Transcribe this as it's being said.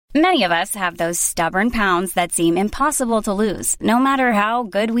Many of us have those stubborn pounds that seem impossible to lose, no matter how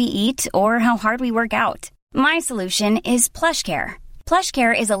good we eat or how hard we work out. My solution is PlushCare.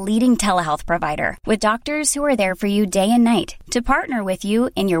 PlushCare is a leading telehealth provider with doctors who are there for you day and night to partner with you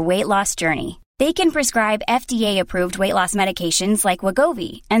in your weight loss journey. They can prescribe FDA-approved weight loss medications like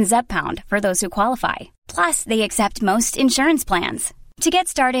Wegovy and Zepbound for those who qualify. Plus, they accept most insurance plans. To get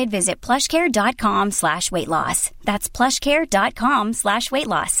started, visit plushcare.com/weightloss. That's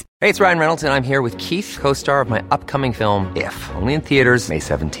plushcare.com/weightloss. Hey, it's Ryan Reynolds, and I'm here with Keith, co-star of my upcoming film, If, only in theaters May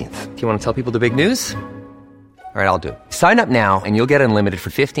 17th. Do you want to tell people the big news? All right, I'll do it. Sign up now and you'll get unlimited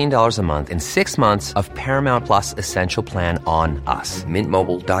for $15 a month and 6 months of Paramount Plus Essential Plan on us.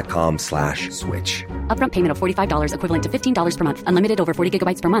 MintMobile.com/switch. Upfront payment of $45 equivalent to $15 per month. Unlimited over 40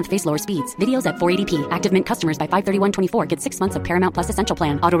 gigabytes per month. Face lower speeds. Videos at 480p. Active Mint customers by 531.24 get 6 months of Paramount Plus Essential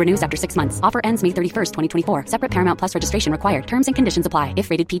Plan. Auto renews after 6 months. Offer ends May 31st, 2024. Separate Paramount Plus registration required. Terms and conditions apply if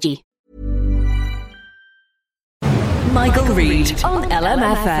rated PG. Michael Reid on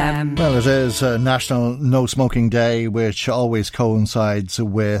LMFM. Well, it is National No Smoking Day, which always coincides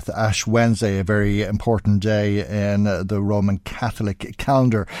with Ash Wednesday, a very important day in the Roman Catholic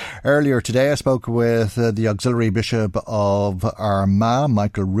calendar. Earlier today, I spoke with the Auxiliary Bishop of Armagh,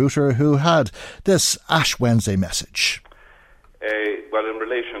 Michael Reuter, who had this Ash Wednesday message. Well, in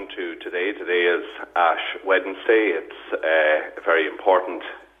relation to today is Ash Wednesday. It's a very important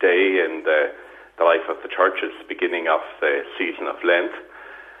day in the life of the church. It's the beginning of the season of Lent,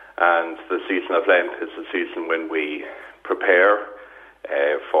 and the season of Lent is the season when we prepare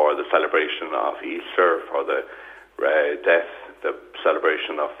for the celebration of Easter, for the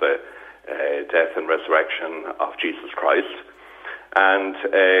celebration of the death and resurrection of Jesus Christ. And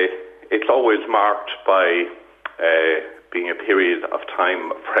it's always marked by being a period of time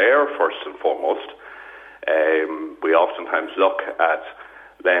of prayer, first and foremost. We oftentimes look at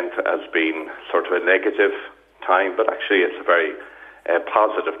Lent as being sort of a negative time, but actually it's a very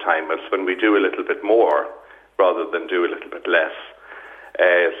positive time. It's when we do a little bit more rather than do a little bit less.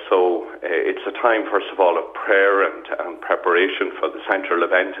 So it's a time, first of all, of prayer and preparation for the central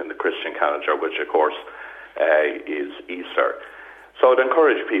event in the Christian calendar, which of course is Easter. So I'd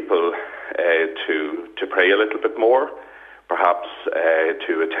encourage people to pray a little bit more, perhaps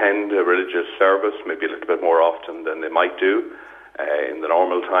to attend a religious service maybe a little bit more often than they might do in the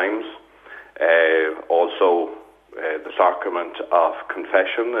normal times. Also, the sacrament of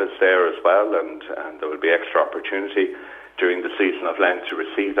confession is there as well, and there will be extra opportunity during the season of Lent to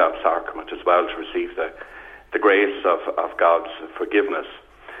receive that sacrament as well, to receive the grace of God's forgiveness.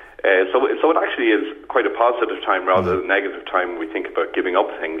 So it actually is quite a positive time rather than a negative time when we think about giving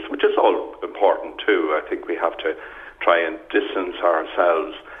up things, which is all important too. I think we have to try and distance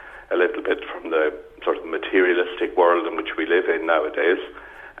ourselves a little bit from the sort of materialistic world in which we live in nowadays,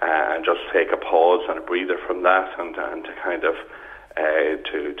 and just take a pause and a breather from that, and to kind of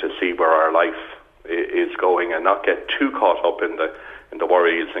to see where our life is going, and not get too caught up in the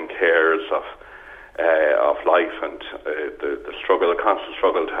worries and cares of life, and the struggle, the constant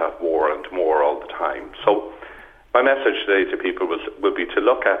struggle to have more and more all the time. So my message today to people will be to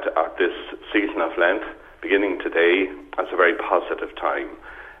look at this season of Lent, beginning today, as a very positive time.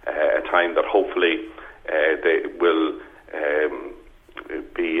 A time that hopefully they will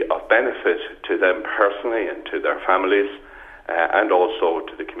be of benefit to them personally and to their families, and also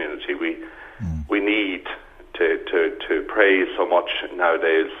to the community. We need to pray so much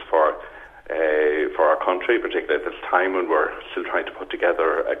nowadays for our country, particularly at this time when we're still trying to put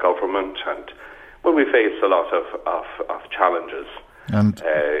together a government, and when we face a lot of challenges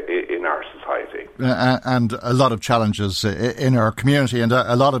in our society. And a lot of challenges in our community, and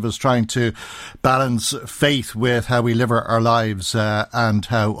a lot of us trying to balance faith with how we live our lives and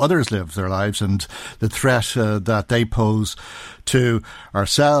how others live their lives, and the threat that they pose to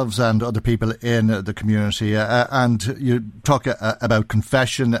ourselves and other people in the community. And you talk about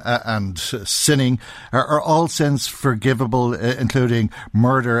confession and sinning. Are all sins forgivable, including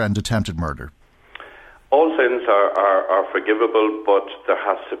murder and attempted murder? All sins are forgivable, but there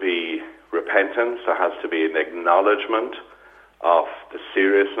has to be repentance. There has to be an acknowledgement of the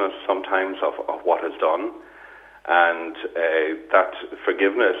seriousness sometimes of what is done, and that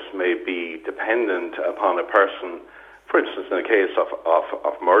forgiveness may be dependent upon a person. For instance, in the case of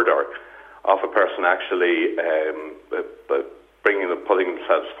murder, of a person actually putting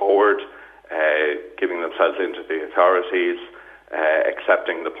themselves forward, giving themselves into the authorities,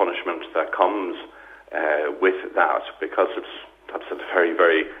 accepting the punishment that comes with that, because that's a very,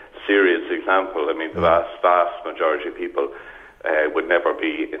 very serious example. I mean, the vast majority of people would never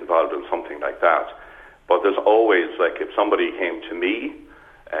be involved in something like that. But there's always, like, if somebody came to me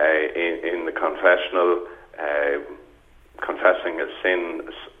confessional, confessing a sin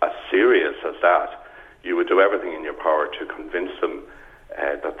as serious as that, you would do everything in your power to convince them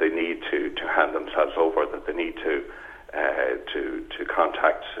that they need to hand themselves over, that they need to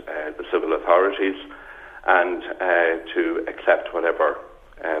contact the civil authorities and to accept whatever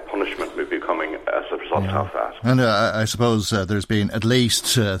punishment would be coming as a result of that. And I suppose there's been at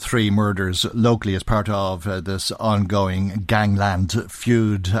least 3 murders locally as part of this ongoing gangland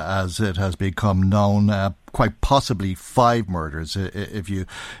feud, as it has become known. Quite possibly 5 murders if you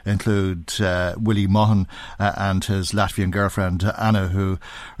include Willie Maughan and his Latvian girlfriend Anna, who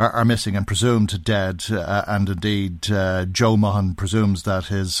are missing and presumed dead, and indeed Joe Maughan presumes that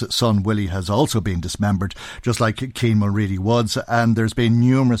his son Willie has also been dismembered, just like Cian Mulready Woods, and there's been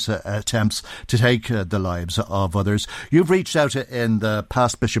numerous attempts to take the lives of others. You've reached out in the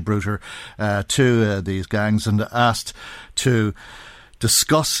past, Bishop Bruter, to these gangs and asked to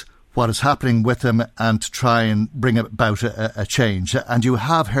discuss what is happening with them and to try and bring about a change. And you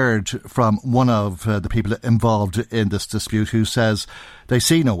have heard from one of the people involved in this dispute who says they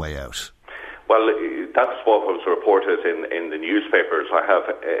see no way out. Well, that's what was reported in the newspapers. I have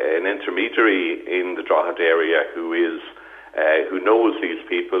an intermediary in the Drogheda area who knows these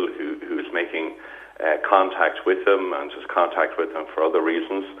people, who is making contact with them and has contact with them for other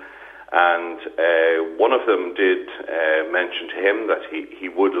reasons. And one of them did mention to him that he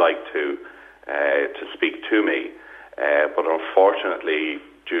would like to speak to me, but unfortunately,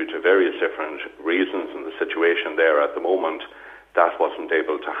 due to various different reasons in the situation there at the moment, that wasn't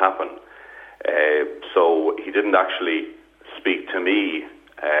able to happen. So he didn't actually speak to me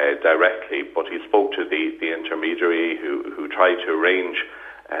directly, but he spoke to the intermediary who tried to arrange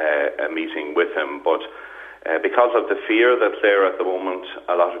a meeting with him. But because of the fear that's there at the moment,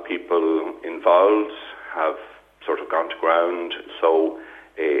 a lot of people involved have sort of gone to ground, so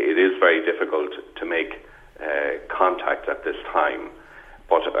it is very difficult to make contact at this time.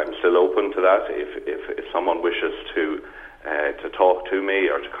 But I'm still open to that. If someone wishes to talk to me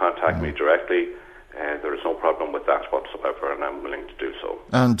or to contact me directly, there is no problem with that whatsoever, and I'm willing to do so.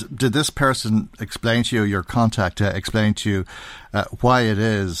 And did this person explain to you, your contact, explain to you why it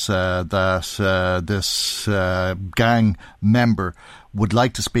is that this gang member would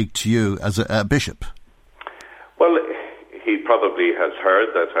like to speak to you as a bishop? Well, he probably has heard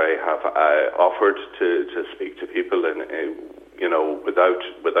that I have offered to speak to people, and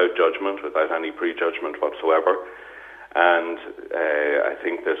without judgment, without any prejudgment whatsoever. And I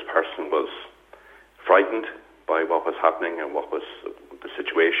think this person was frightened by what was happening and what was the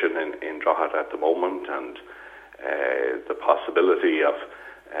situation in Drogheda at the moment, and the possibility of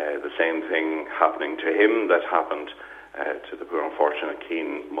the same thing happening to him that happened to the poor unfortunate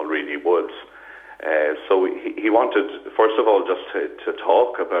Cian Mulready Woods. So he wanted, first of all, just to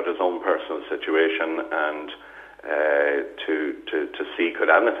talk about his own personal situation and to see could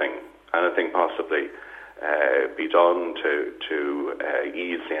anything possibly be done to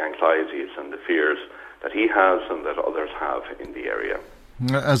ease the anxieties and the fears that he has and that others have in the area.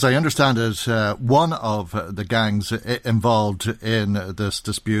 As I understand it, one of the gangs involved in this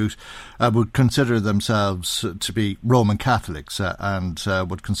dispute would consider themselves to be Roman Catholics and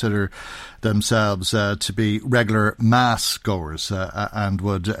would consider themselves to be regular mass goers and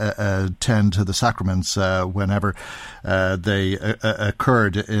would attend to the sacraments whenever they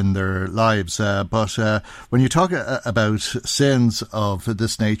occurred in their lives. But when you talk about sins of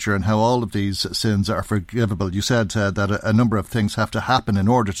this nature and how all of these sins are forgivable, you said that a number of things have to happen in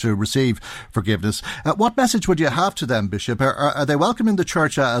order to receive forgiveness. What message would you have to them, Bishop? Are they welcome in the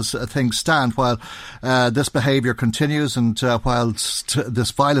church as things stand while this behaviour continues and whilst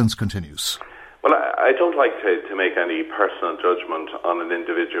this violence continues? Well, I don't like to make any personal judgment on an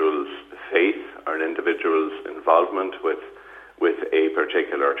individual's faith or an individual's involvement with a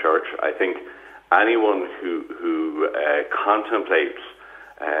particular church. I think anyone who contemplates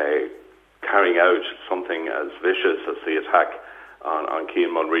carrying out something as vicious as the attack on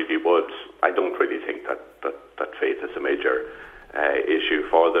Cian Mulready Woods, I don't really think that faith is a major issue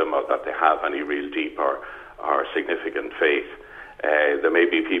for them, or that they have any real deep or significant faith. There may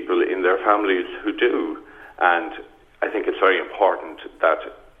be people in their families who do, and I think it's very important that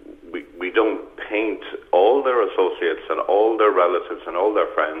we don't paint all their associates and all their relatives and all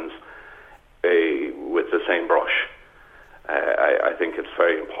their friends with the same brush. I think it's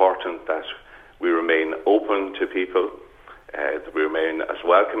very important that we remain open to people, that we remain as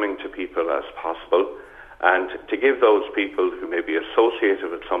welcoming to people as possible, and to give those people who may be associated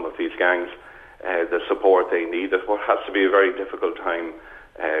with some of these gangs the support they need at what has to be a very difficult time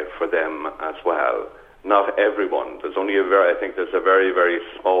for them as well. Not everyone. There's only I think there's a very, very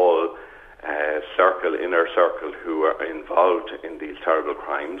small personal inner circle who are involved in these terrible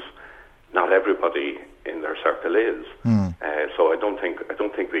crimes. Not everybody in their circle is. So I don't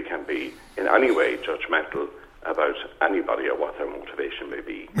think we can be in any way judgmental about anybody or what their motivation may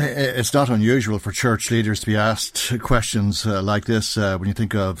be. It's not unusual for church leaders to be asked questions like this. When you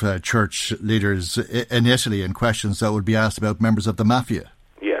think of church leaders in Italy and questions that would be asked about members of the mafia.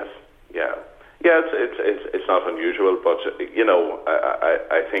 Yes, yeah. It's not unusual, but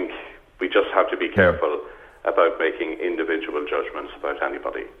I think we just have to be careful about making individual judgments about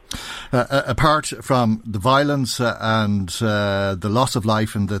anybody. Apart from the violence and the loss of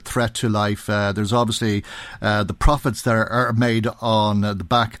life and the threat to life, there's obviously the profits that are made on the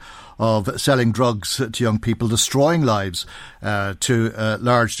back of selling drugs to young people, destroying lives to a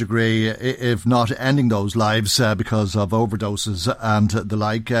large degree, if not ending those lives because of overdoses and the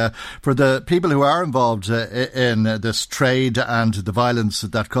like. For the people who are involved in this trade and the violence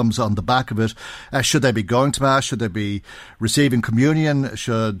that comes on the back of it, should they be going to Mass? Should they be receiving communion?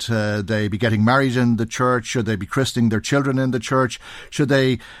 Should they be getting married in the church? Should they be christening their children in the church? Should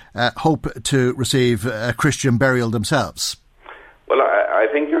they hope to receive a Christian burial themselves? Well, I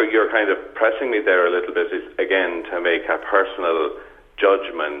think you're kind of pressing me there a little bit, is again to make a personal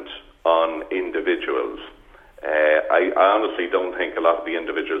judgment on individuals. I honestly don't think a lot of the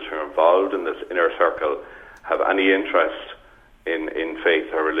individuals who are involved in this inner circle have any interest in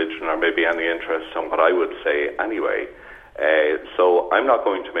faith or religion, or maybe any interest in what I would say anyway. So I'm not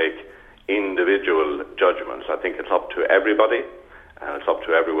going to make individual judgments. I think it's up to everybody, and it's up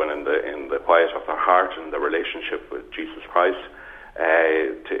to everyone in the quiet of their heart and the relationship with Jesus Christ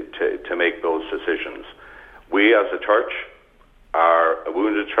to make those decisions. We as a church are a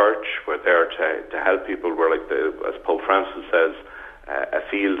wounded church. We're there to help people. We're like, as Pope Francis says, a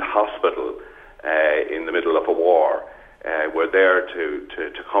field hospital in the middle of a war. We're there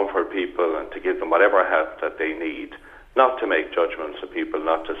to comfort people and to give them whatever help that they need, not to make judgments of people,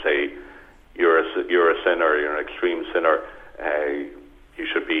 not to say you're a sinner, you're an extreme sinner, you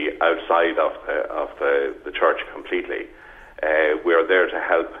should be outside of the church completely. We're there to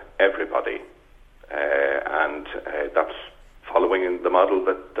help everybody, and that's following in the model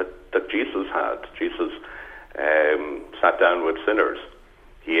that Jesus had. Jesus sat down with sinners.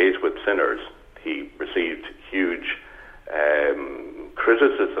 He ate with sinners. He received huge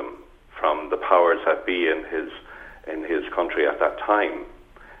criticism from the powers that be in his country at that time,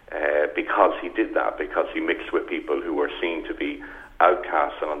 because he did that, because he mixed with people who were seen to be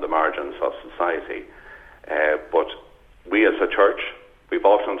outcasts and on the margins of society. But we as a church, we've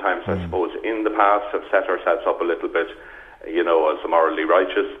oftentimes, I suppose, in the past have set ourselves up a little bit, as morally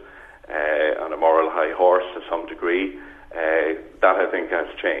righteous, on a moral high horse to some degree. That, I think, has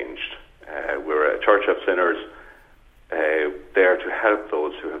changed. We're a church of sinners, there to help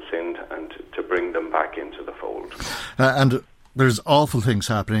those who have sinned and to bring them back into the fold. And there's awful things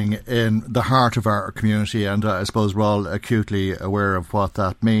happening in the heart of our community, and I suppose we're all acutely aware of what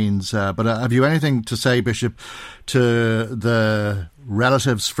that means. But have you anything to say, Bishop, to the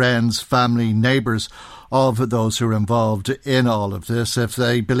relatives, friends, family, neighbours of those who are involved in all of this? If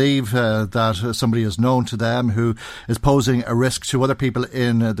they believe that somebody is known to them who is posing a risk to other people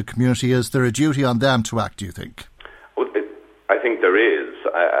in the community, is there a duty on them to act, do you think? Well, I think there is.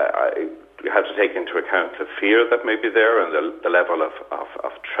 We have to take into account the fear that may be there and the level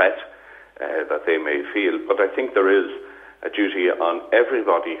of threat that they may feel. But I think there is a duty on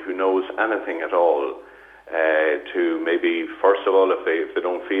everybody who knows anything at all to maybe, first of all, if they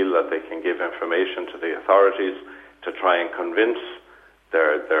don't feel that they can give information to the authorities, to try and convince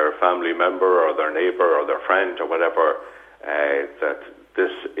their family member or their neighbour or their friend or whatever that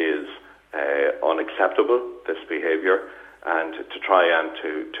this is unacceptable, this behaviour, and to try and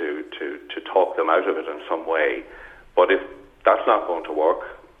to talk them out of it in some way. But if that's not going to work,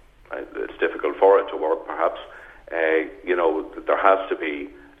 it's difficult for it to work perhaps, there has to be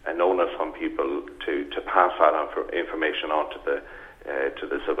an onus on people to pass that information on to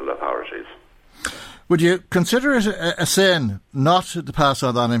the civil authorities. Would you consider it a sin not to pass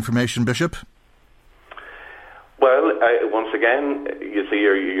on that information, Bishop? Well, once again, you see,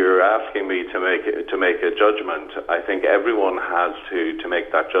 you're asking me to make a judgment. I think everyone has to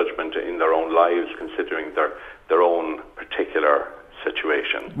make that judgment in their own lives, considering their own particular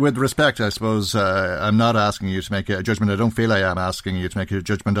situation. With respect, I suppose, I'm not asking you to make a judgment. I don't feel I am asking you to make a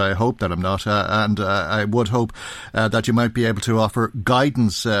judgment. I hope that I'm not. And I would hope that you might be able to offer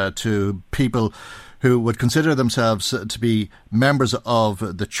guidance to people who would consider themselves to be members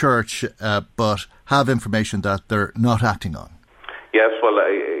of the church, but have information that they're not acting on. Yes, well,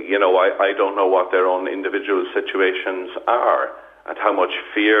 I don't know what their own individual situations are. and how much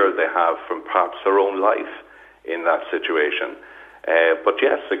fear they have from perhaps their own life in that situation. But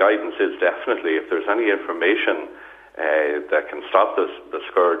yes, the guidance is definitely, if there's any information that can stop the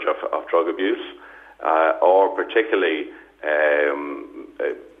scourge of drug abuse, or particularly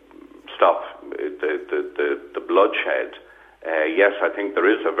stop the bloodshed, yes, I think there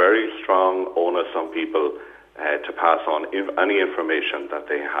is a very strong onus on people to pass on any information that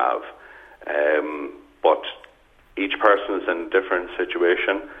they have. But each person is in a different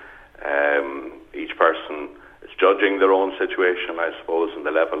situation. Each person is judging their own situation, I suppose, and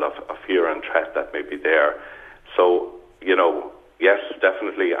the level of fear and threat that may be there. So, yes,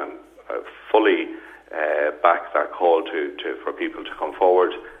 definitely, and fully back that call for people to come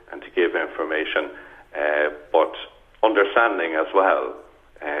forward and to give information, but understanding as well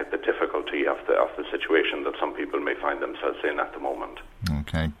the difficulty of the situation that some people may find themselves in at the moment.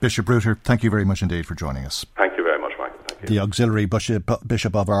 Okay. Bishop Rutter, thank you very much indeed for joining us. Thank you very much, Michael. Thank you. The Auxiliary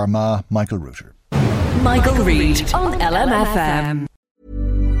Bishop of Armagh, Michael Rutter. Michael Reid on LMFM.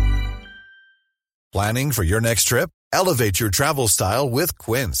 Planning for your next trip? Elevate your travel style with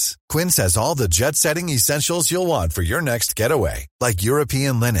Quince. Quince has all the jet-setting essentials you'll want for your next getaway, like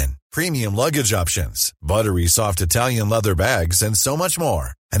European linen, premium luggage options, buttery soft Italian leather bags, and so much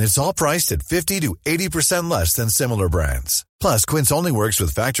more. And it's all priced at 50 to 80% less than similar brands. Plus, Quince only works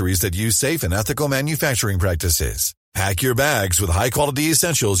with factories that use safe and ethical manufacturing practices. Pack your bags with high-quality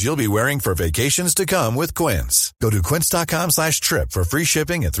essentials you'll be wearing for vacations to come with Quince. Go to quince.com/trip for free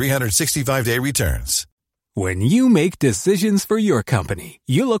shipping and 365-day returns. When you make decisions for your company,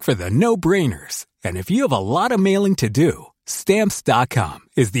 you look for the no-brainers. And if you have a lot of mailing to do, Stamps.com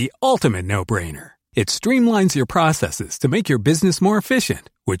is the ultimate no-brainer. It streamlines your processes to make your business more efficient,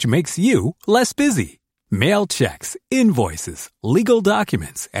 which makes you less busy. Mail checks, invoices, legal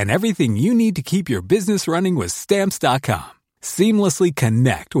documents, and everything you need to keep your business running with Stamps.com. Seamlessly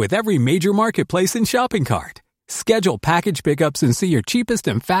connect with every major marketplace and shopping cart. Schedule package pickups and see your cheapest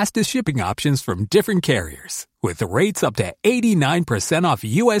and fastest shipping options from different carriers, with rates up to 89% off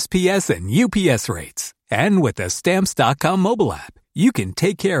USPS and UPS rates. And with the Stamps.com mobile app, you can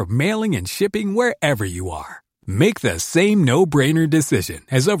take care of mailing and shipping wherever you are. Make the same no-brainer decision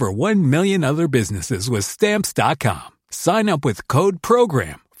as over 1 million other businesses with Stamps.com. Sign up with code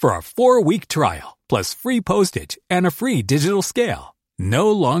PROGRAM for a 4-week trial, plus free postage and a free digital scale.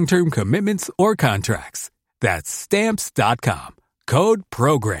 No long-term commitments or contracts. That's Stamps.com. Code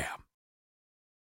PROGRAM.